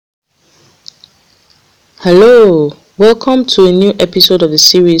Hello, welcome to a new episode of the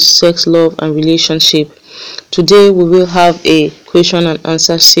series Sex, Love and Relationship. Today we will have a question and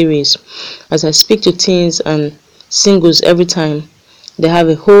answer series. As I speak to teens and singles every time, they have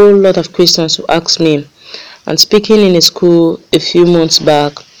a whole lot of questions to ask me. And speaking in a school a few months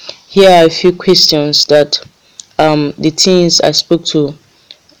back, here are a few questions that the teens I spoke to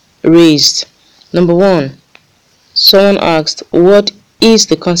raised. Number one, someone asked, what is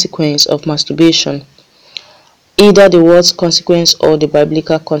the consequence of masturbation? Either the word's consequence or the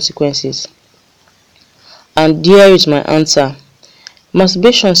biblical consequences. And here is my answer.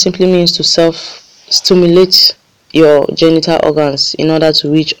 Masturbation simply means to self-stimulate your genital organs in order to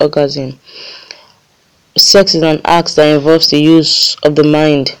reach orgasm. Sex is an act that involves the use of the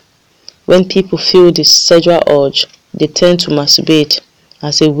mind. When people feel the sexual urge, they tend to masturbate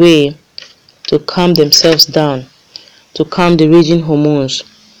as a way to calm themselves down, to calm the raging hormones.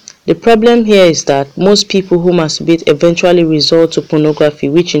 The problem here is that most people who masturbate eventually resort to pornography,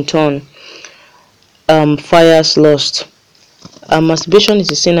 which in turn fires lust. Masturbation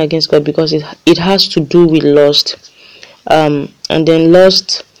is a sin against God because it has to do with lust. And then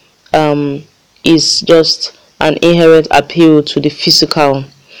lust is just an inherent appeal to the physical.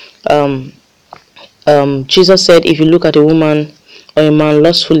 Jesus said, if you look at a woman or a man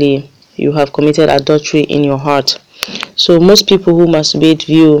lustfully, you have committed adultery in your heart. So most people who masturbate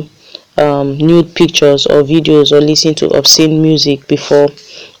view nude pictures or videos or listen to obscene music before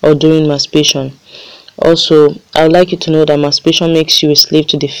or during masturbation. Also, I would like you to know that masturbation makes you a slave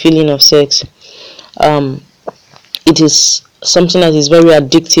to the feeling of sex. It is something that is very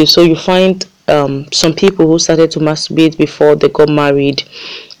addictive. So you find some people who started to masturbate before they got married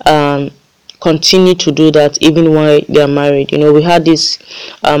continue to do that even while they are married. We had this,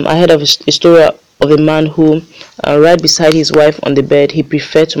 I heard of a story of a man who right beside his wife on the bed, he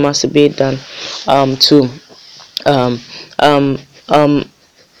preferred to masturbate than to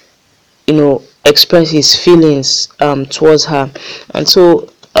express his feelings towards her. And so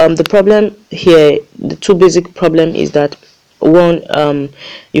the problem here, the two basic problem is that one,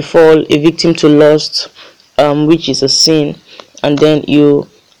 you fall a victim to lust, which is a sin, and then you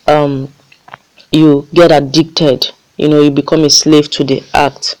get addicted. You become a slave to the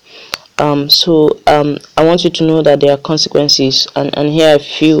act. So I want you to know that there are consequences, and here are a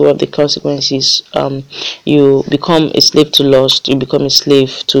few of the consequences. You become a slave to lust, you become a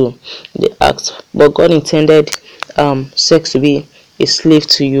slave to the act, but God intended sex to be a slave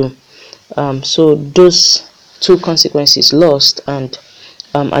to you. So those two consequences, lust and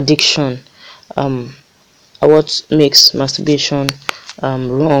addiction, are what makes masturbation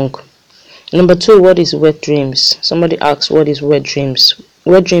wrong. Number two, what is wet dreams? Somebody asks, what is wet dreams?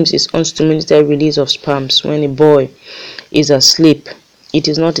 Wet dreams is unstimulated release of sperms when a boy is asleep. It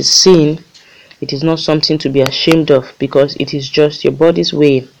is not a sin. It is not something to be ashamed of, because it is just your body's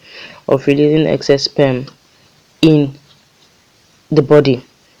way of releasing excess sperm in the body.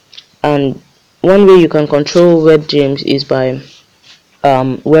 And one way you can control wet dreams is by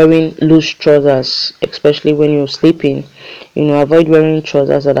wearing loose trousers, especially when you're sleeping. Avoid wearing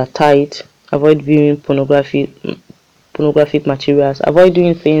trousers that are tight. Avoid viewing pornographic materials. Avoid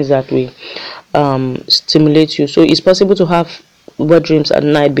doing things that will stimulate you. So it's possible to have wet dreams at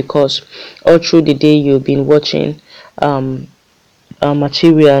night because all through the day you've been watching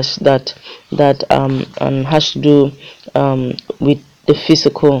materials that has to do with the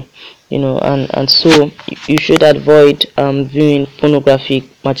physical, and so you should avoid viewing pornographic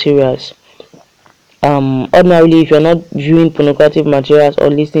materials. Ordinarily, if you're not viewing pornographic materials or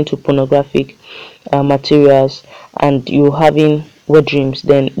listening to pornographic materials and you're having wet dreams,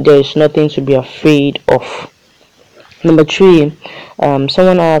 then there is nothing to be afraid of. Number three,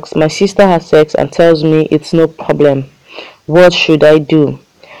 someone asks, my sister has sex and tells me it's no problem. What should I do?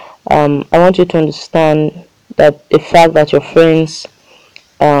 I want you to understand that the fact that your friends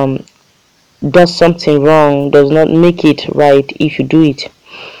does something wrong does not make it right if you do it.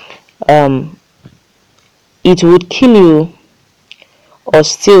 It would kill you or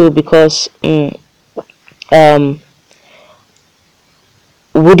steal, because would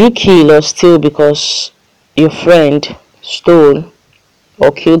you kill or steal because your friend stole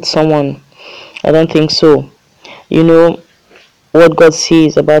or killed someone? I don't think so. What God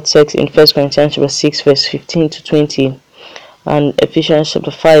says about sex in 1 Corinthians chapter 6 verse 15 to 20 and Ephesians chapter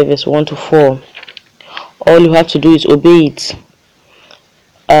 5 verse 1 to 4. All you have to do is obey it.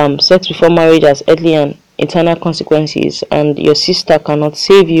 Sex before marriage has earthly and eternal consequences, and your sister cannot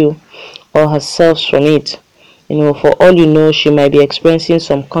save you or herself from it. For all you know, she might be experiencing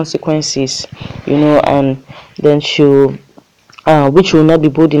some consequences, and then she'll which will not be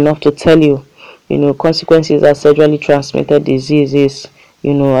bold enough to tell you. Consequences are sexually transmitted diseases,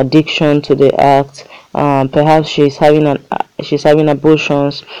 addiction to the act. Perhaps she's having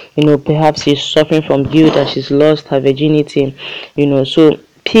abortions. Perhaps she's suffering from guilt that she's lost her virginity. So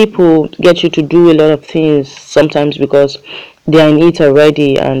people get you to do a lot of things sometimes because they are in it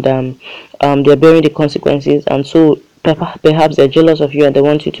already, and they're bearing the consequences, and so perhaps they're jealous of you and they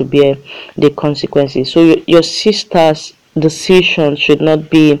want you to bear the consequences. So your sister's decision should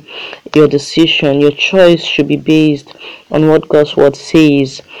not be your decision. Your choice should be based on what God's word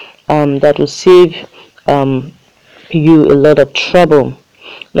says. That will save you a lot of trouble.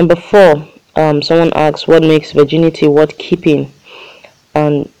 Number 4, someone asks, what makes virginity worth keeping?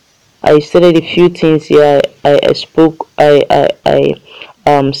 And I stated a few things here. I spoke,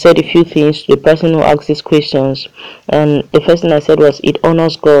 said a few things to the person who asked these questions. And the first thing I said was, it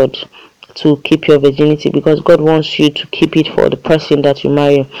honors God to keep your virginity, because God wants you to keep it for the person that you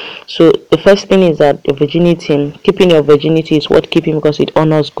marry. So the first thing is that your virginity, keeping your virginity is worth keeping because it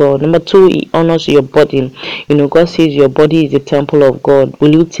honors God. Number 2, it honors your body. God says your body is the temple of God.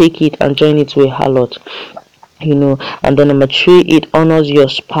 Will you take it and join it to a harlot? And then number 3, it honors your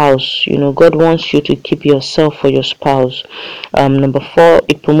spouse. God wants you to keep yourself for your spouse. Number 4,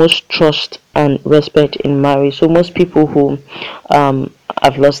 it promotes trust and respect in marriage. So most people who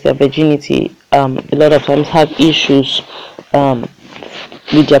have lost their virginity a lot of times have issues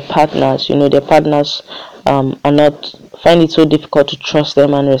with their partners. Their partners are not find it so difficult to trust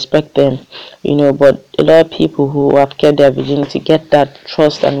them and respect them. But a lot of people who have kept their virginity get that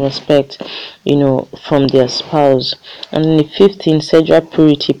trust and respect from their spouse. And then the 5th thing, sexual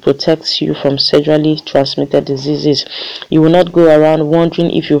purity protects you from sexually transmitted diseases. You will not go around wondering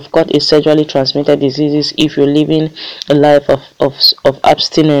if you've got a sexually transmitted diseases if you're living a life of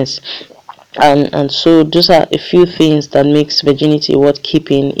abstinence. And so those are a few things that makes virginity worth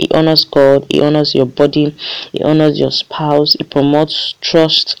keeping. It honors God, it honors your body, it honors your spouse, it promotes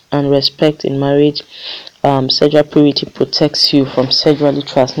trust and respect in marriage. Sexual purity protects you from sexually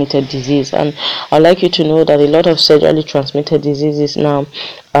transmitted disease. And I'd like you to know that a lot of sexually transmitted diseases now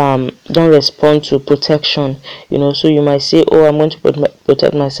don't respond to protection. So you might say, oh, I'm going to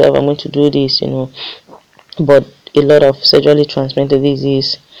protect myself, I'm going to do this, but a lot of sexually transmitted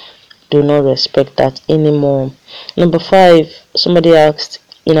disease do not respect that anymore. Number 5, somebody asked,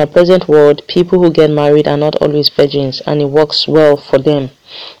 in our present world, people who get married are not always virgins and it works well for them.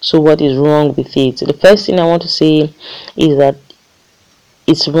 So what is wrong with it? The first thing I want to say is that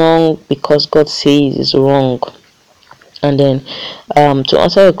it's wrong because God says it's wrong. And then to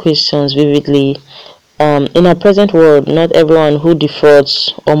answer your questions vividly, in our present world, not everyone who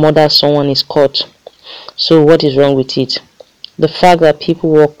defrauds or murders someone is caught. So what is wrong with it? The fact that people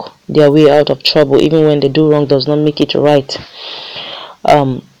walk their way out of trouble even when they do wrong does not make it right.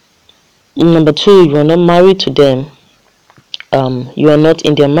 Number 2, you are not married to them. You are not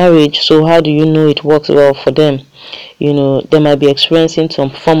in their marriage, so how do you know it works well for them? They might be experiencing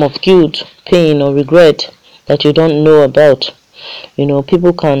some form of guilt, pain, or regret that you don't know about.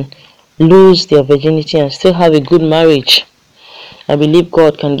 People can lose their virginity and still have a good marriage. I believe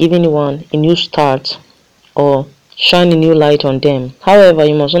God can give anyone a new start or shine a new light on them. However,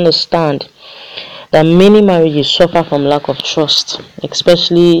 you must understand that many marriages suffer from lack of trust,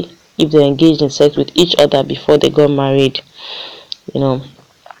 especially if they engage in sex with each other before they got married.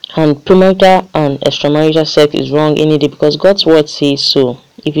 And premarital and extramarital sex is wrong any day because God's word says so.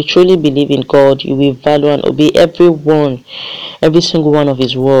 If you truly believe in God, you will value and obey every single one of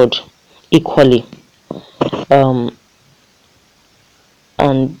His word equally.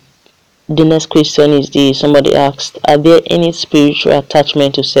 And the next question is this. Somebody asked, are there any spiritual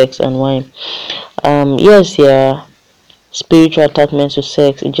attachment to sex and why? Yes, there are spiritual attachment to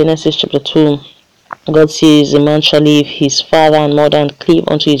sex. In Genesis chapter 2, God says, a man shall leave his father and mother and cleave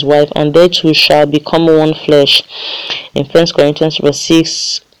unto his wife, and they two shall become one flesh. In 1 Corinthians chapter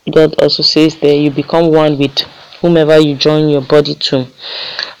 6, God also says that you become one with whomever you join your body to,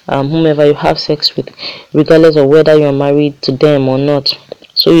 whomever you have sex with, regardless of whether you are married to them or not.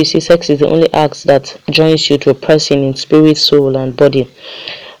 So you see, sex is the only act that joins you to a person in spirit, soul, and body.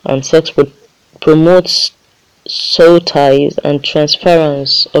 And sex promotes soul ties and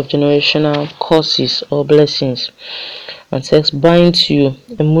transference of generational curses or blessings. And sex binds you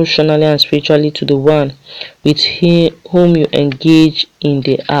emotionally and spiritually to the one with whom you engage in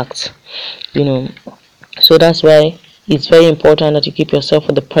the act. So that's why it's very important that you keep yourself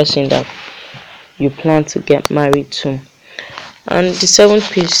for the person that you plan to get married to. And the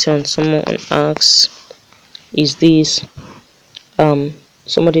 7th question someone asks is this.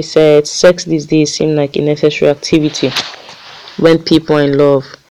 Somebody said sex these days seem like a necessary activity when people are in love.